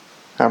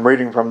I'm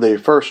reading from the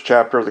first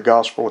chapter of the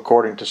Gospel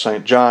according to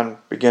St. John,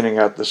 beginning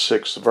at the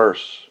 6th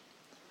verse.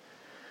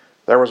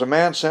 There was a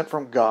man sent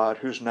from God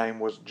whose name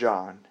was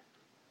John.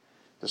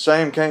 The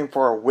same came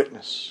for a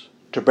witness,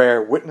 to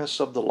bear witness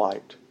of the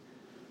light,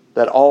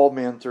 that all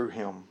men through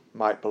him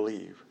might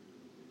believe.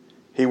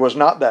 He was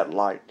not that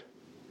light,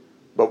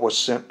 but was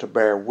sent to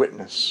bear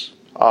witness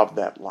of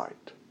that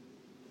light.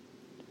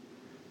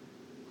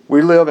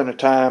 We live in a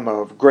time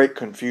of great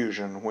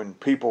confusion when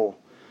people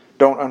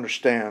don't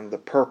understand the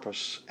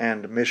purpose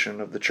and mission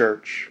of the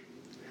church.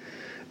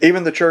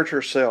 Even the church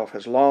herself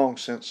has long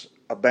since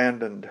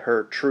abandoned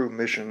her true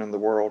mission in the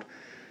world,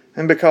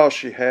 and because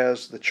she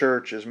has, the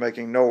church is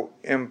making no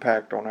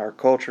impact on our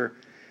culture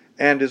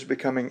and is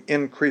becoming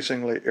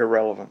increasingly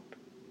irrelevant.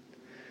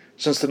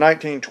 Since the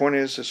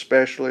 1920s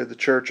especially, the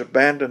church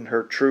abandoned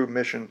her true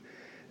mission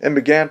and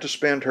began to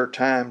spend her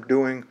time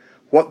doing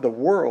what the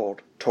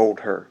world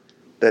told her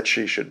that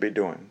she should be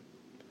doing.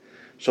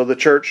 So the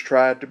church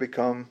tried to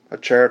become a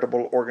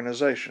charitable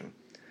organization,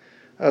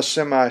 a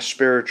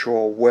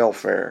semi-spiritual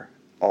welfare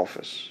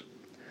office.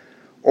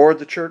 Or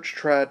the church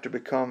tried to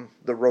become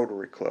the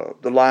Rotary Club,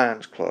 the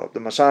Lions Club, the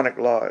Masonic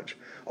Lodge,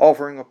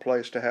 offering a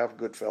place to have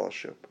good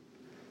fellowship.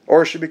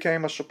 Or she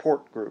became a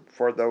support group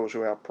for those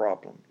who have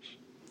problems.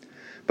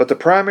 But the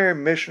primary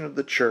mission of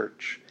the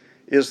church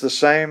is the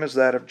same as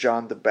that of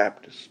John the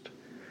Baptist.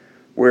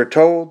 We're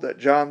told that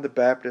John the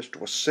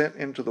Baptist was sent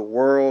into the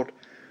world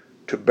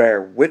to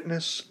bear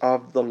witness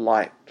of the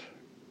light.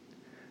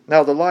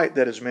 Now, the light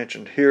that is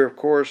mentioned here, of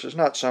course, is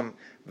not some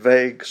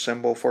vague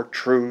symbol for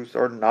truth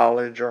or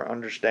knowledge or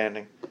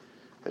understanding.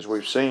 As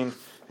we've seen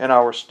in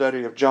our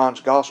study of John's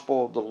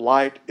Gospel, the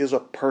light is a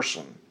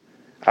person,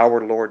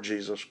 our Lord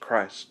Jesus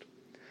Christ.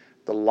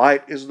 The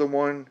light is the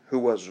one who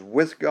was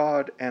with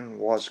God and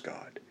was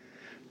God.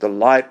 The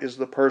light is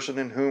the person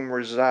in whom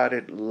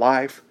resided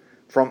life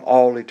from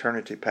all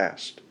eternity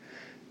past.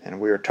 And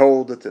we are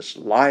told that this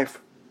life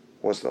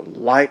was the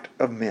light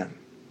of men.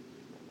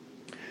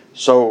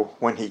 So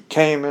when he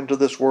came into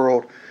this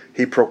world,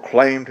 he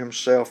proclaimed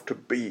himself to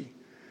be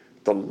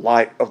the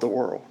light of the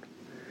world.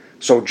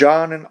 So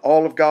John and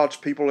all of God's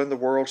people in the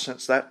world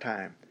since that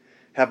time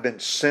have been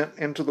sent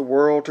into the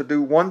world to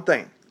do one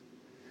thing: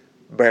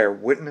 bear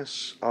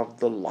witness of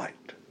the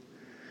light.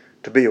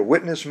 To be a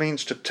witness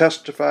means to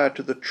testify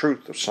to the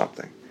truth of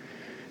something.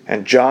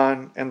 And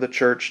John and the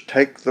church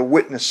take the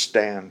witness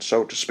stand,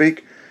 so to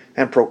speak,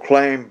 and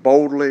proclaim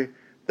boldly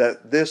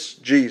that this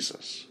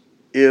Jesus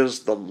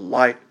is the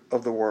light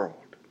of the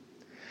world.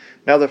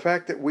 Now, the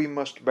fact that we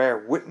must bear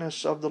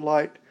witness of the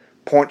light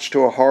points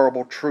to a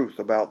horrible truth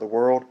about the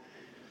world,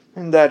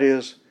 and that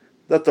is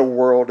that the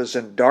world is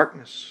in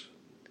darkness.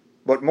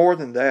 But more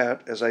than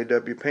that, as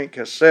A.W. Pink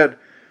has said,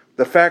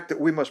 the fact that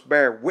we must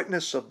bear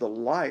witness of the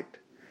light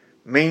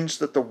means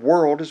that the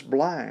world is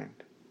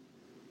blind.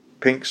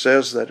 Pink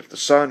says that if the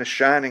sun is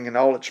shining in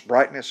all its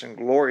brightness and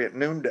glory at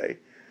noonday,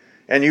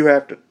 and you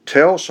have to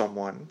tell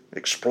someone,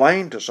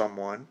 explain to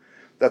someone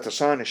that the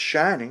sun is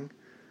shining,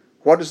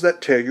 what does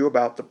that tell you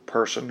about the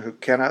person who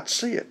cannot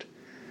see it?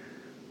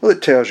 Well,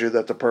 it tells you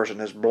that the person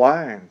is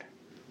blind.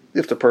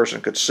 If the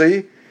person could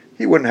see,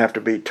 he wouldn't have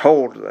to be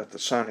told that the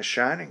sun is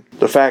shining.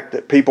 The fact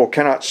that people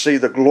cannot see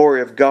the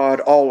glory of God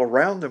all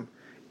around them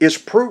is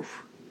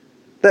proof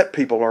that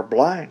people are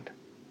blind.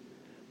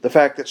 The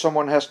fact that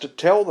someone has to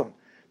tell them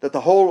that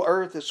the whole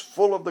earth is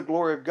full of the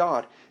glory of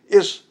God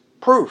is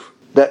proof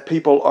that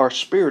people are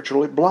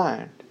spiritually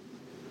blind.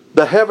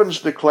 The heavens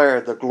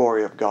declare the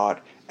glory of God,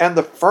 and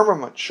the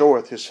firmament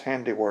showeth his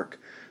handiwork,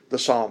 the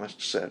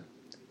psalmist said.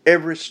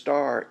 Every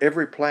star,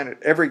 every planet,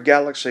 every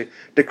galaxy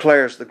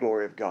declares the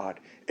glory of God.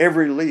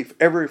 Every leaf,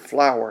 every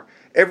flower,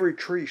 every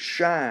tree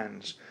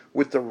shines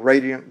with the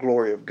radiant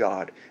glory of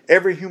God.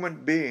 Every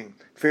human being,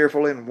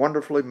 fearfully and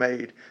wonderfully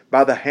made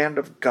by the hand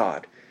of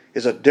God,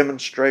 is a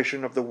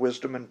demonstration of the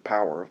wisdom and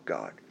power of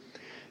God.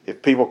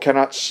 If people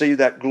cannot see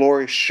that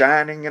glory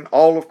shining in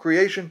all of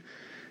creation,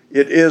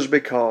 it is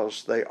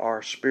because they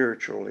are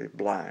spiritually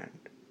blind.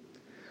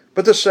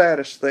 But the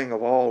saddest thing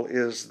of all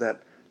is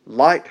that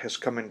light has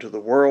come into the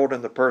world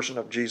in the person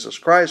of Jesus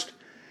Christ,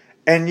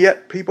 and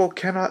yet people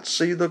cannot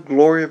see the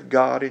glory of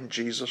God in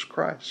Jesus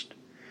Christ.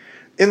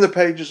 In the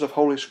pages of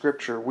Holy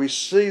Scripture, we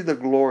see the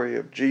glory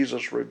of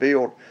Jesus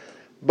revealed,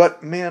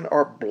 but men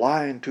are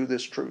blind to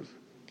this truth.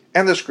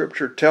 And the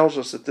Scripture tells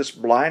us that this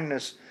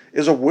blindness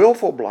is a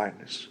willful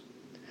blindness.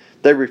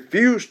 They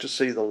refuse to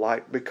see the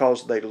light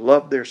because they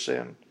love their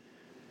sin.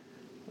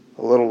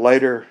 A little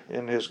later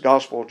in his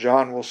Gospel,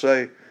 John will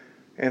say,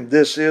 "And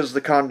this is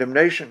the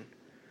condemnation,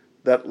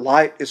 that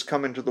light is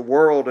come into the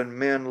world, and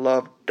men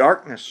love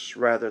darkness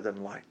rather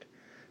than light,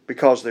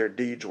 because their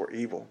deeds were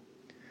evil."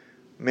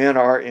 Men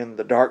are in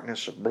the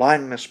darkness of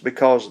blindness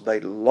because they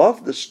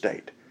love the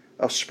state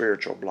of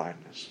spiritual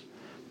blindness.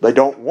 They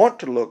don't want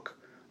to look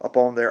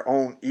upon their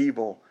own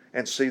evil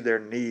and see their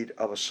need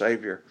of a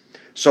Savior.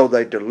 So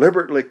they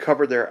deliberately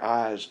cover their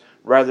eyes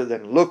rather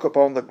than look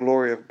upon the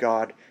glory of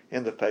God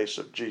in the face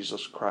of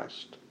Jesus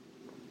Christ.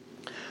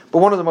 But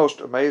one of the most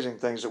amazing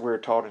things that we're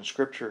taught in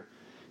Scripture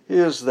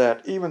is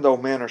that even though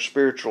men are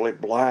spiritually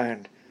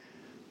blind,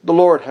 the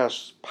Lord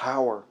has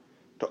power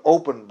to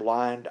open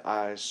blind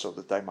eyes so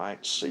that they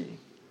might see.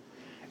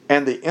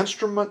 And the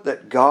instrument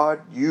that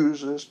God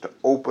uses to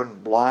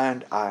open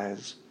blind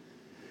eyes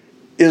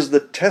is the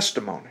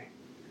testimony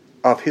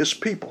of His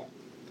people.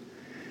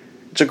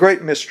 It's a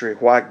great mystery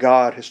why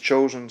God has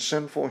chosen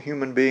sinful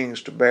human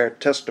beings to bear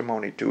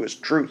testimony to His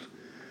truth,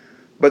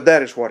 but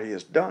that is what He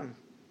has done.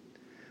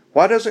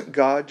 Why doesn't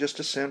God just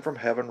descend from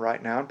heaven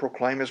right now and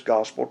proclaim His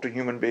gospel to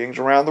human beings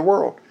around the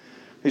world?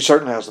 He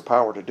certainly has the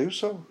power to do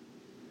so.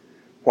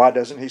 Why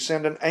doesn't He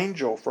send an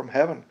angel from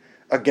heaven,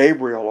 a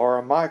Gabriel or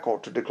a Michael,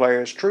 to declare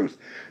His truth?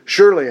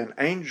 Surely an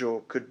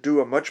angel could do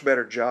a much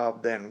better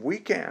job than we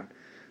can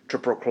to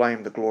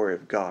proclaim the glory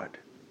of God.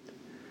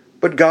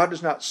 But God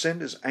does not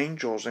send His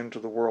angels into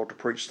the world to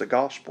preach the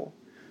gospel.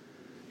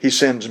 He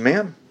sends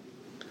men.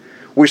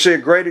 We see a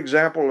great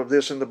example of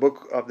this in the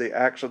book of the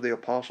Acts of the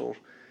Apostles,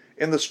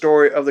 in the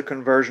story of the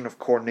conversion of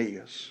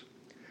Cornelius.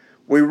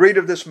 We read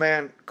of this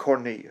man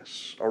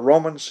Cornelius, a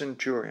Roman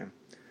centurion,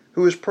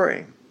 who is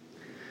praying.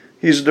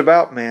 He's a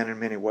devout man in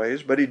many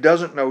ways, but he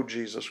doesn't know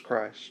Jesus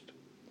Christ.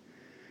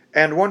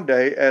 And one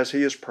day, as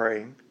he is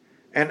praying,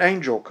 an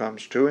angel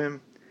comes to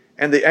him,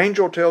 and the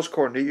angel tells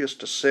Cornelius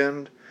to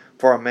send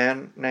for a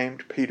man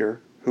named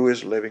Peter, who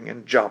is living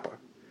in Joppa.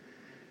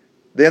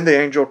 Then the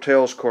angel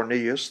tells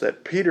Cornelius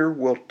that Peter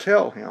will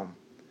tell him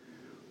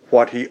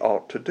what he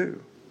ought to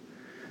do.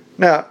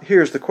 Now,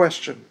 here's the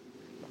question.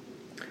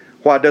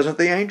 Why doesn't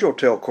the angel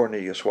tell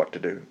Cornelius what to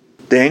do?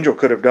 The angel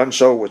could have done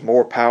so with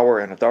more power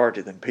and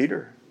authority than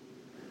Peter.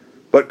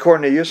 But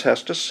Cornelius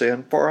has to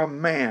send for a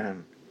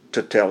man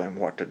to tell him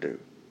what to do.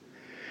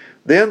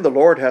 Then the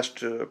Lord has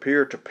to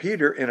appear to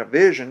Peter in a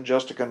vision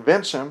just to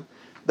convince him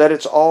that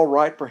it's all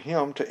right for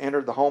him to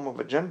enter the home of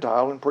a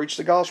Gentile and preach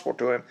the gospel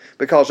to him,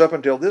 because up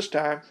until this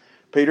time,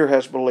 Peter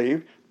has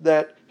believed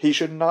that he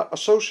should not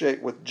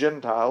associate with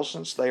Gentiles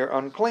since they are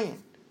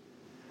unclean.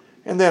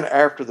 And then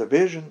after the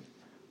vision,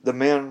 the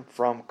men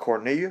from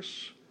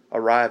Cornelius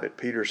arrive at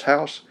Peter's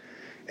house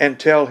and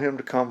tell him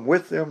to come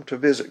with them to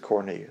visit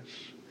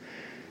Cornelius.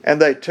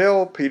 And they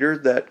tell Peter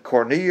that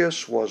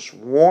Cornelius was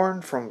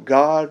warned from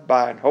God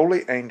by an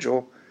holy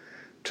angel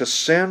to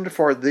send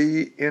for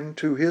thee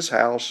into his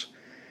house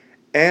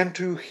and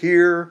to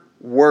hear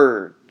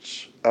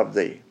words of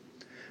thee.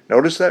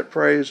 Notice that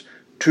phrase,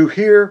 to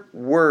hear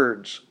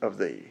words of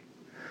thee.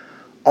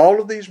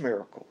 All of these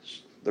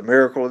miracles, the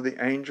miracle of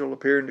the angel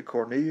appearing to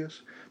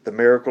Cornelius, the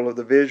miracle of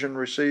the vision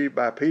received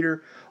by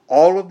Peter,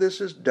 all of this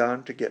is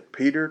done to get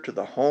Peter to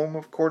the home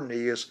of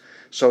Cornelius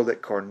so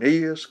that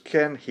Cornelius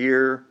can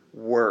hear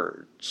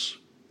words.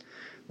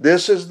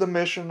 This is the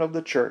mission of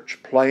the church,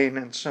 plain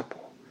and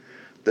simple.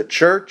 The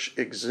church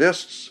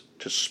exists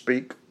to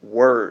speak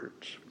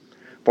words,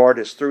 for it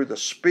is through the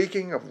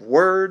speaking of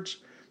words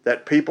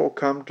that people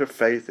come to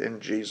faith in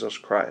Jesus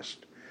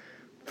Christ.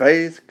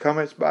 Faith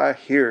cometh by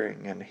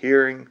hearing, and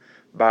hearing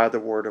by the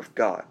word of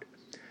God.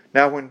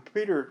 Now, when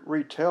Peter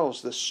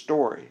retells this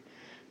story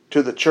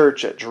to the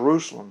church at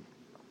Jerusalem,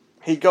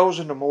 he goes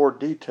into more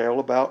detail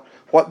about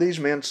what these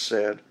men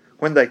said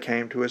when they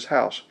came to his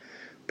house.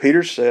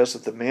 Peter says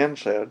that the men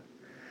said,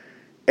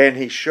 "And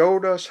he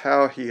showed us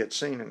how he had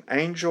seen an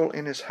angel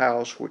in his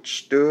house,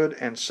 which stood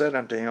and said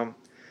unto him,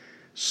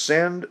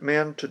 Send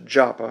men to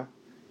Joppa,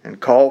 and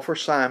call for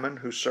Simon,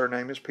 whose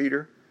surname is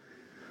Peter,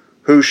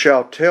 who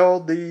shall tell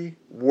thee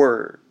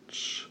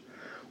words,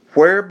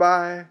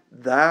 whereby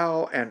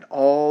thou and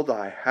all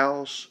thy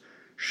house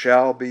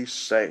shall be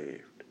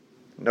saved."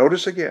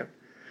 Notice again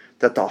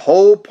that the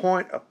whole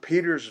point of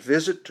Peter's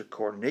visit to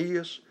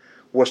Cornelius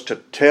was to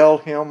tell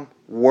him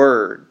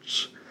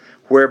words,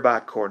 whereby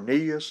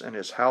Cornelius and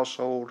his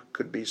household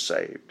could be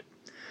saved.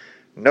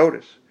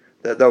 Notice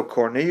that though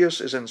Cornelius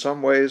is in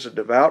some ways a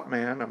devout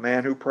man, a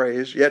man who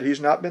prays, yet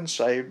he's not been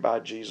saved by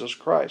Jesus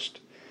Christ.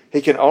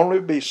 He can only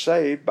be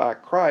saved by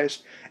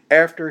Christ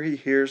after he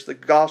hears the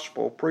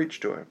gospel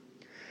preached to him.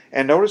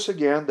 And notice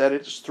again that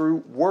it's through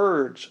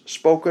words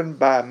spoken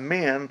by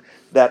men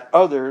that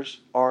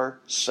others are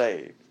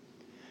saved.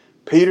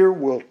 Peter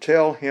will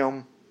tell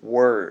him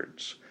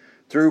words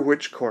through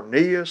which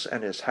Cornelius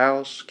and his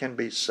house can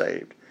be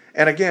saved.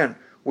 And again,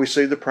 we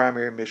see the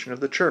primary mission of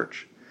the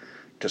church,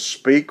 to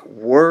speak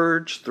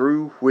words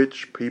through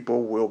which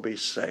people will be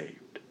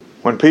saved.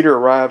 When Peter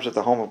arrives at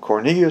the home of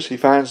Cornelius, he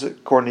finds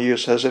that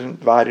Cornelius has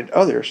invited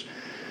others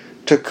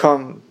to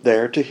come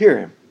there to hear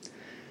him.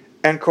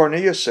 And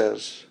Cornelius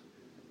says,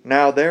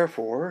 "Now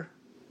therefore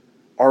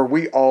are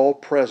we all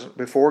present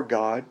before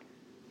God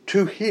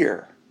to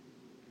hear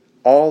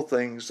all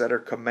things that are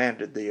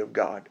commanded thee of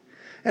God."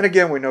 And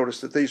again we notice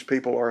that these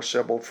people are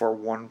assembled for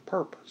one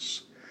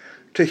purpose,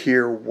 to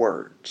hear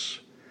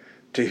words,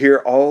 to hear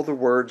all the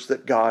words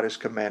that God has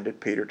commanded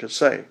Peter to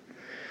say.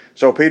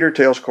 So Peter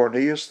tells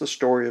Cornelius the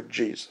story of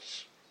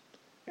Jesus.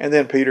 And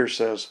then Peter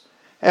says,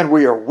 "And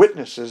we are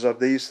witnesses of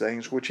these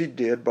things which he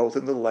did both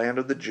in the land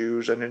of the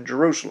Jews and in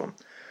Jerusalem,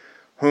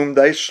 whom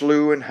they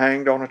slew and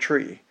hanged on a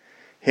tree.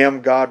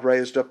 Him God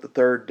raised up the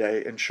third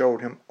day and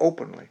showed him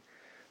openly,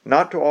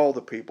 not to all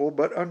the people,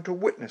 but unto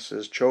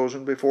witnesses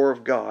chosen before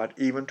of God,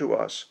 even to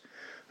us,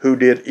 who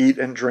did eat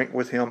and drink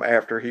with him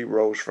after he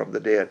rose from the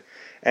dead.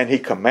 And he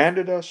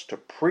commanded us to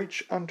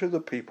preach unto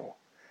the people,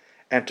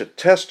 and to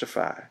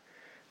testify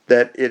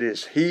that it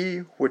is he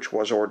which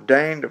was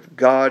ordained of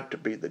God to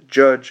be the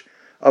judge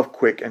of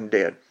quick and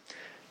dead.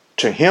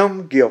 To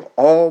him give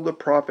all the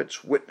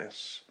prophets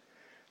witness,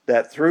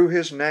 that through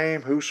his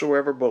name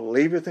whosoever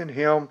believeth in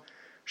him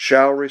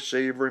shall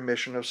receive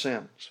remission of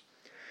sins.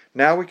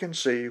 Now we can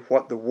see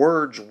what the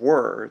words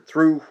were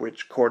through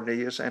which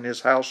Cornelius and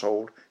his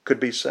household could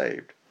be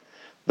saved.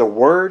 The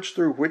words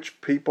through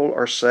which people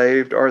are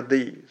saved are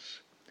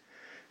these: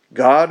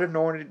 God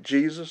anointed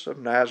Jesus of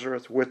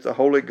Nazareth with the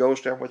Holy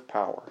Ghost and with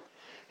power.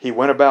 He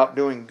went about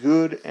doing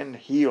good and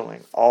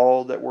healing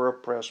all that were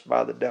oppressed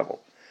by the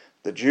devil.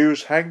 The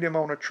Jews hanged him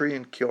on a tree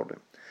and killed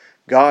him.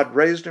 God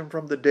raised him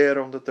from the dead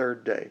on the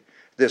third day.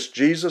 This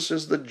Jesus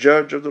is the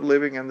judge of the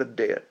living and the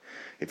dead.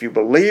 If you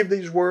believe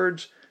these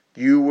words,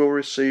 you will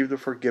receive the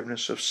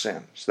forgiveness of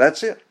sins.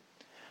 That's it.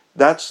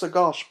 That's the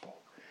gospel.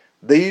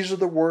 These are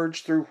the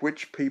words through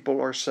which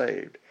people are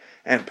saved.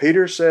 And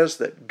Peter says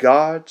that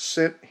God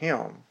sent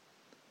him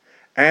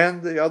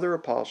and the other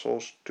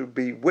apostles to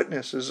be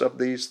witnesses of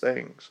these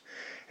things.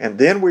 And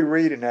then we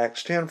read in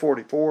Acts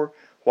 10:44,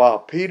 while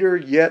Peter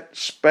yet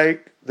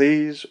spake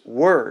these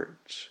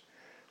words,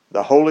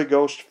 the Holy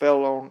Ghost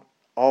fell on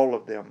all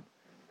of them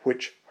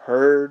which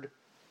heard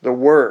the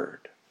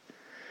word.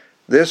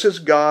 This is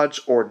God's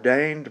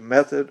ordained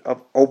method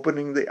of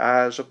opening the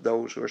eyes of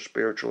those who are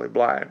spiritually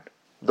blind.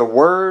 The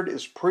word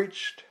is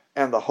preached,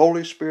 and the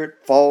Holy Spirit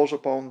falls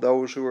upon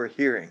those who are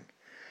hearing,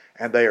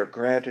 and they are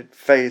granted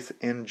faith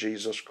in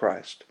Jesus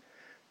Christ.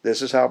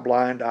 This is how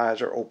blind eyes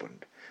are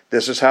opened.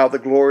 This is how the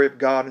glory of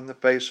God in the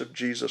face of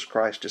Jesus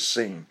Christ is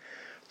seen,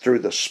 through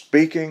the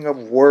speaking of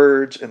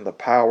words in the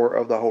power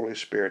of the Holy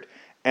Spirit.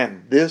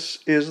 And this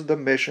is the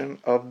mission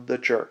of the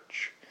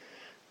church: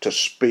 to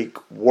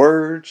speak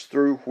words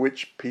through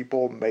which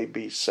people may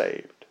be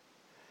saved.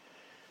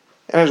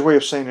 And as we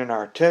have seen in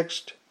our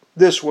text,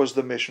 this was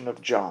the mission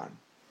of John.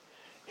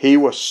 He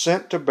was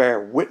sent to bear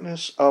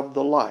witness of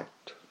the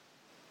light.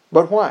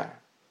 But why?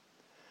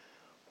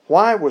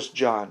 Why was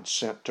John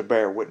sent to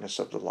bear witness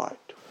of the light?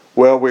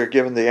 Well, we are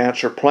given the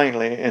answer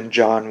plainly in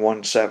John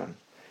 1:7.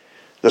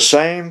 The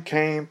same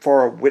came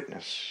for a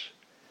witness,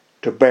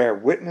 to bear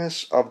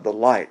witness of the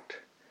light,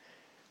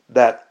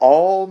 that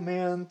all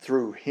men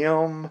through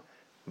him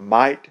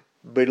might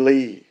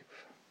believe.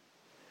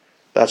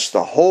 That's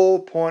the whole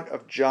point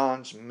of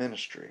John's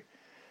ministry,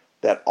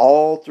 that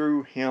all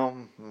through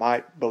him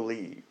might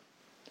believe.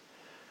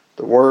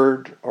 The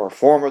word, or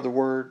form of the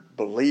word,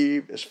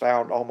 believe, is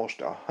found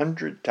almost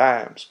 100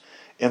 times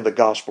in the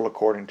gospel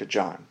according to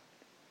John.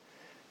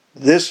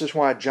 This is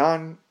why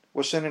John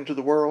was sent into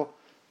the world.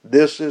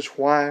 This is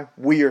why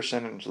we are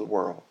sent into the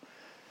world,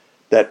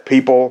 that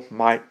people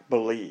might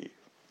believe.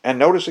 And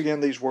notice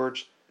again these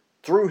words,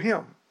 through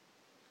him.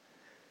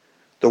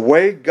 The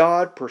way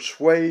God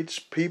persuades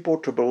people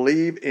to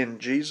believe in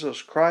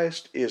Jesus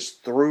Christ is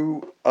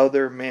through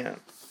other men.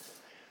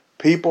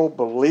 People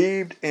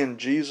believed in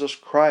Jesus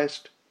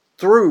Christ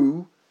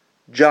through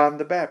John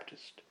the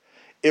Baptist.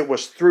 It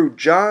was through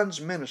John's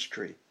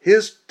ministry,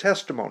 his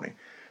testimony,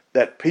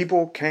 that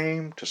people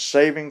came to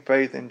saving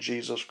faith in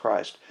Jesus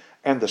Christ.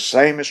 And the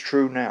same is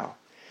true now.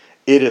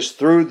 It is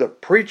through the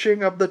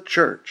preaching of the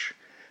church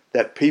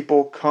that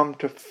people come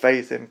to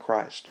faith in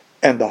Christ.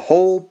 And the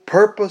whole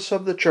purpose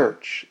of the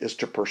church is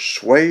to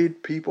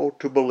persuade people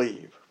to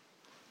believe.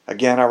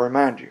 Again, I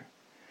remind you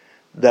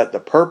that the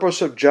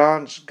purpose of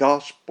John's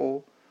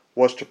gospel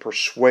was to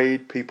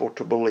persuade people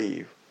to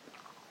believe.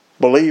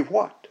 Believe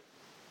what?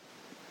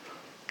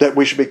 That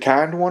we should be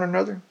kind to one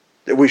another?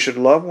 That we should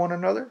love one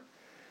another?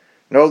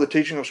 No, the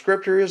teaching of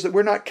Scripture is that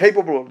we're not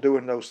capable of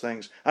doing those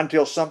things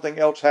until something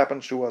else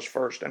happens to us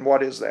first. And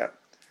what is that?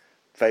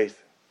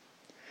 Faith.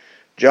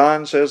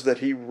 John says that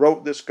he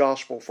wrote this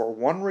gospel for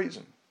one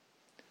reason.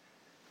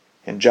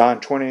 In John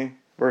 20,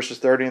 verses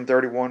 30 and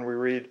 31, we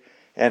read,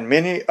 and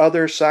many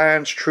other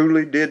signs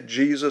truly did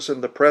Jesus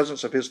in the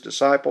presence of his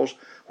disciples,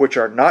 which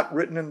are not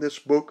written in this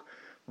book,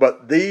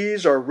 but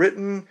these are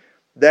written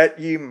that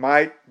ye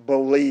might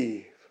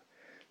believe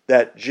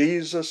that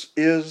Jesus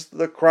is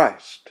the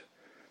Christ,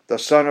 the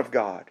Son of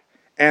God,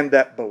 and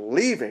that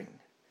believing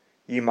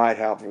ye might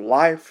have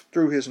life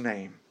through his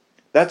name.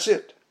 That's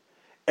it.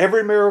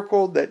 Every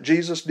miracle that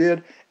Jesus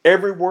did,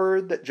 every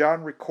word that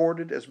John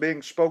recorded as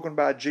being spoken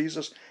by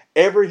Jesus,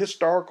 every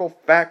historical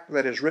fact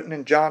that is written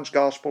in John's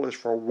gospel is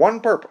for one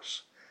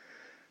purpose: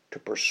 to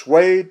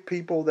persuade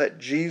people that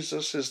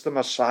Jesus is the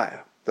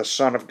Messiah, the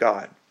Son of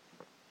God,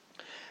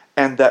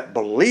 and that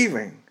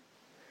believing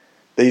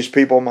these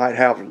people might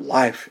have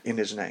life in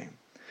his name.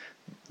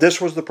 This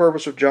was the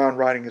purpose of John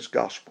writing his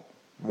gospel.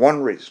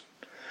 One reason.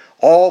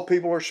 All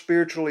people are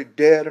spiritually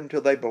dead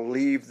until they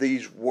believe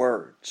these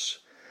words.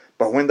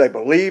 But when they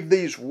believe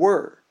these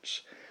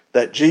words,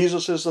 that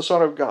Jesus is the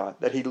Son of God,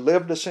 that he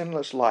lived a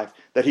sinless life,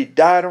 that he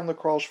died on the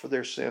cross for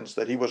their sins,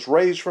 that he was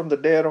raised from the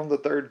dead on the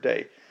third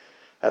day,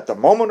 At the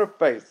moment of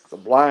faith, the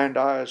blind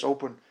eyes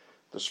open,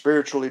 the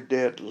spiritually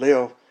dead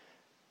live,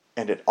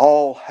 and it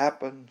all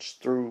happens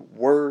through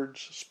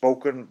words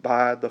spoken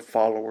by the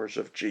followers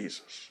of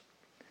Jesus.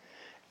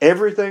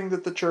 Everything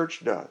that the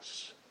church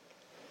does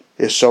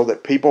is so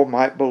that people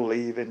might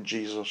believe in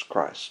Jesus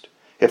Christ.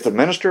 If the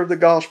minister of the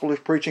gospel is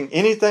preaching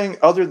anything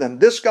other than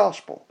this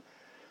gospel,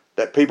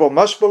 that people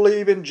must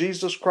believe in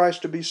Jesus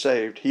Christ to be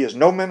saved, he is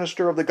no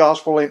minister of the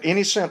gospel in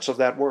any sense of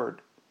that word.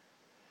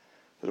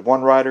 As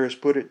one writer has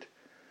put it,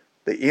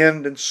 the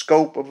end and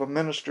scope of a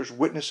minister's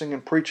witnessing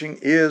and preaching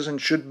is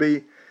and should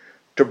be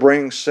to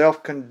bring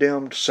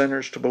self-condemned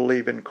sinners to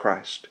believe in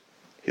Christ.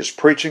 His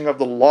preaching of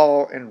the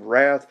law and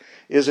wrath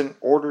is in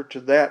order to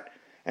that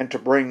and to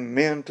bring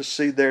men to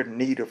see their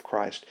need of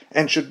Christ,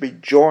 and should be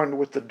joined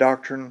with the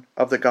doctrine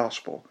of the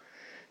gospel.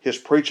 His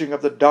preaching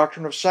of the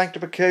doctrine of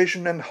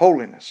sanctification and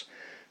holiness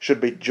should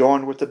be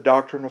joined with the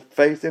doctrine of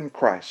faith in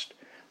Christ,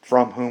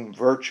 from whom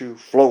virtue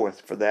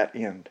floweth for that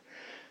end.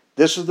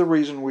 This is the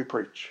reason we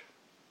preach,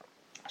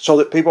 so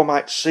that people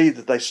might see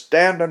that they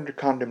stand under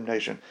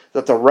condemnation,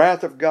 that the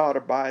wrath of God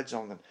abides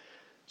on them,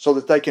 so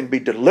that they can be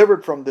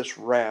delivered from this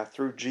wrath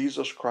through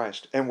Jesus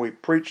Christ. And we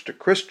preach to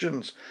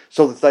Christians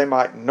so that they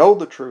might know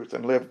the truth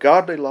and live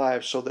godly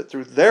lives, so that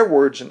through their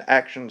words and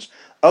actions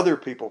other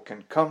people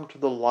can come to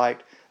the light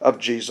of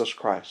Jesus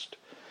Christ.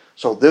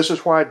 So this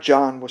is why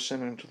John was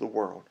sent into the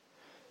world,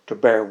 to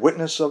bear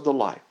witness of the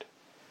light,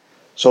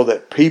 so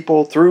that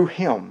people through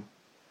him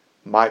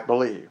might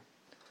believe.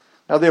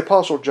 Now the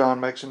Apostle John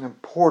makes an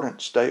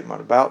important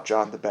statement about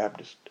John the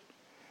Baptist.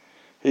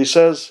 He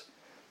says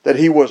that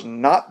he was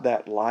not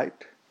that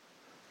light,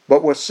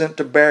 but was sent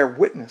to bear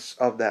witness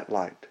of that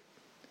light.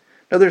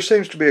 Now there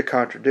seems to be a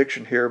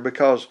contradiction here,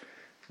 because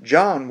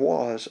John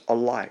was a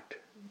light.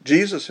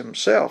 Jesus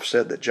himself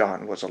said that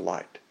John was a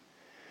light.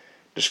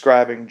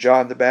 Describing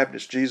John the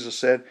Baptist, Jesus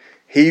said,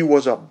 he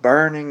was a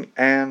burning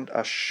and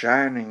a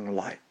shining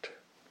light.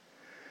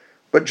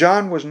 But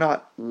John was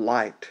not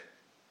light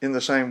in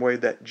the same way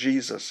that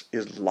Jesus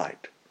is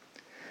light.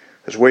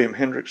 As William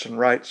Hendrickson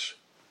writes,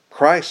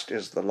 Christ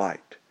is the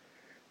light.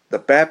 The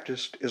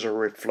Baptist is a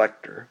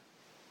reflector.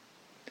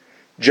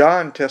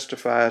 John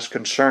testifies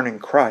concerning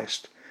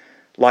Christ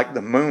like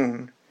the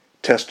moon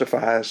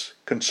testifies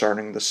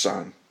concerning the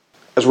sun.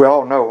 As we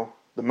all know,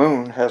 the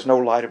moon has no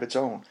light of its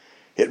own.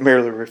 It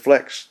merely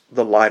reflects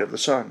the light of the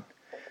sun.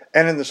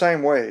 And in the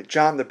same way,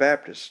 John the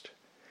Baptist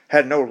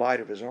had no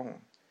light of his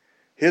own.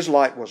 His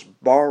light was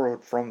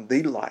borrowed from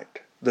the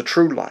light, the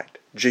true light,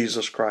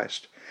 Jesus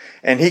Christ.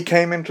 And he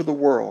came into the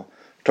world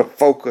to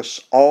focus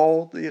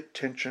all the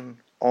attention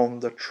on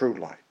the true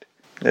light.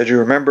 As you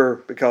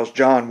remember, because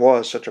John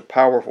was such a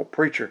powerful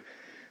preacher,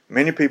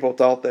 many people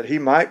thought that he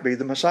might be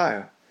the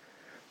Messiah.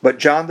 But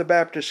John the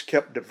Baptist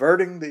kept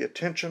diverting the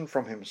attention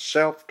from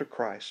himself to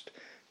Christ.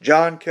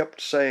 John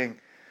kept saying,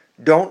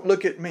 don't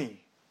look at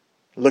me,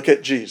 look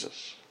at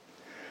Jesus.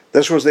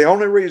 This was the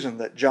only reason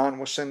that John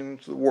was sent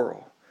into the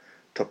world,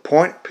 to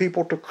point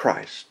people to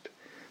Christ,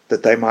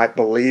 that they might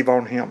believe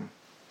on him.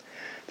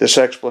 This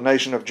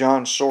explanation of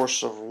John's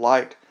source of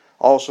light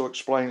also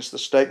explains the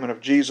statement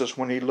of Jesus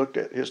when he looked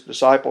at his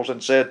disciples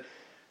and said,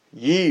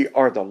 ye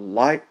are the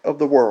light of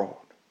the world.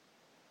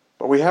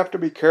 But we have to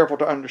be careful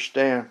to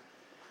understand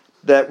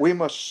that we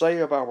must say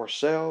of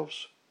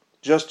ourselves,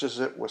 just as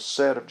it was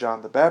said of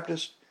John the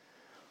Baptist,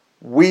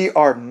 we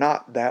are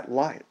not that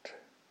light.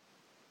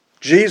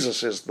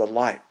 Jesus is the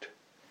light.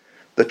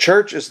 The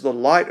church is the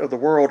light of the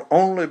world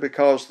only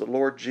because the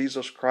Lord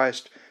Jesus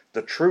Christ,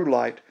 the true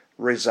light,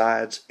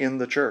 resides in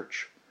the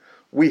church.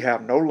 We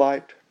have no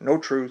light, no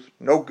truth,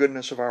 no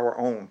goodness of our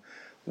own.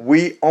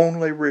 We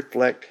only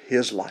reflect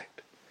his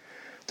light.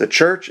 The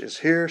church is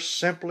here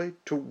simply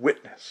to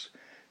witness,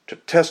 to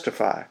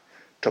testify,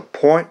 to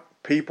point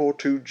people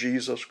to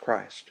Jesus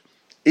Christ.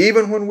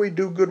 Even when we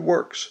do good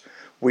works,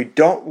 we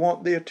don't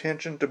want the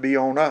attention to be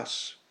on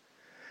us.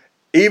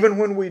 Even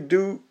when we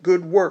do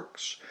good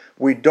works,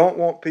 we don't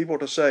want people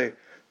to say,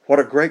 what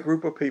a great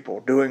group of people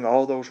doing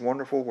all those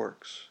wonderful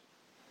works.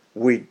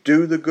 We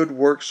do the good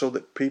works so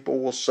that people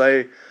will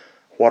say,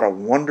 what a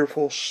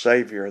wonderful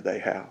Savior they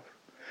have.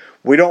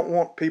 We don't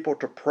want people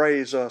to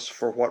praise us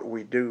for what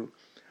we do.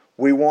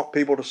 We want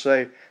people to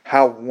say,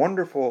 how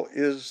wonderful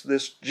is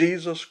this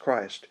Jesus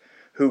Christ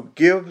who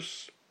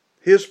gives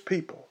his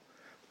people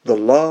the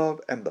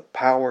love and the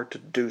power to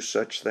do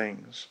such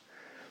things.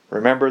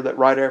 Remember that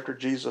right after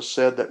Jesus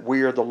said that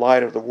we are the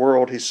light of the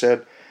world, he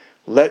said,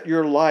 let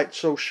your light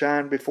so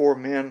shine before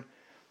men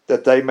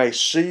that they may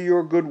see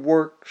your good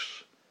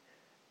works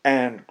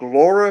and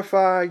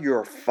glorify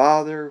your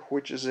Father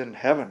which is in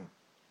heaven.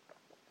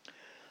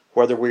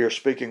 Whether we are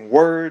speaking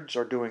words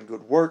or doing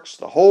good works,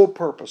 the whole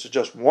purpose is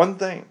just one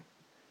thing,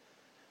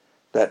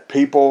 that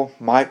people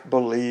might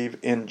believe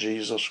in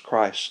Jesus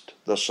Christ,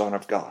 the Son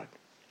of God.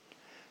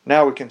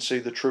 Now we can see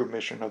the true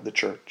mission of the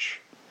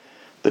church.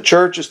 The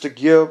church is to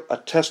give a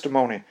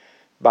testimony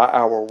by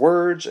our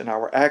words and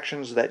our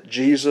actions that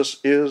Jesus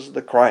is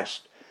the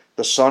Christ,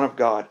 the Son of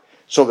God,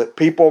 so that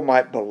people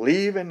might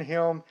believe in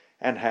him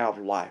and have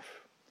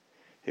life.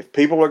 If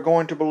people are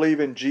going to believe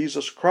in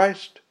Jesus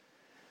Christ,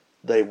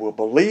 they will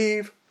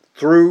believe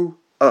through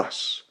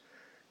us.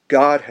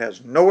 God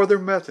has no other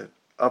method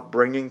of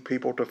bringing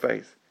people to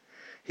faith.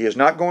 He is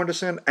not going to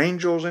send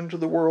angels into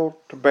the world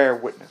to bear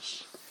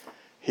witness.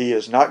 He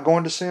is not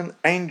going to send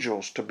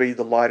angels to be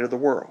the light of the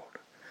world.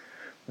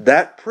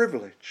 That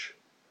privilege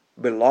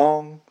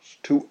belongs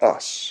to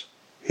us,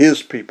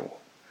 His people,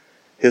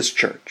 His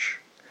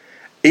church.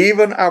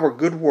 Even our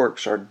good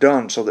works are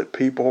done so that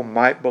people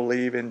might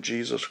believe in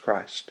Jesus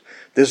Christ.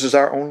 This is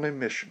our only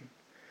mission,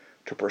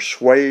 to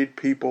persuade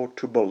people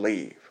to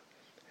believe.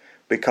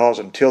 Because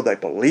until they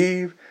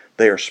believe,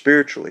 they are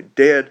spiritually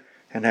dead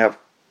and have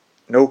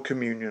no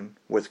communion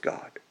with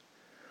God.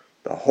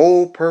 The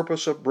whole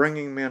purpose of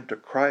bringing men to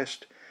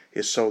Christ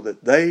is so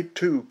that they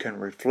too can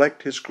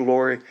reflect His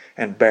glory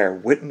and bear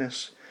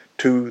witness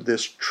to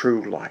this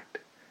true light.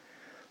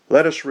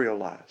 Let us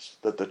realize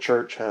that the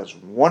church has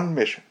one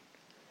mission,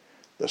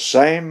 the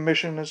same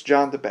mission as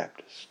John the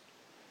Baptist,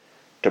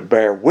 to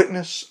bear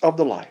witness of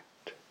the light,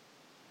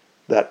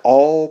 that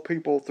all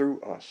people through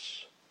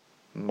us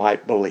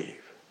might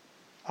believe.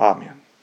 Amen.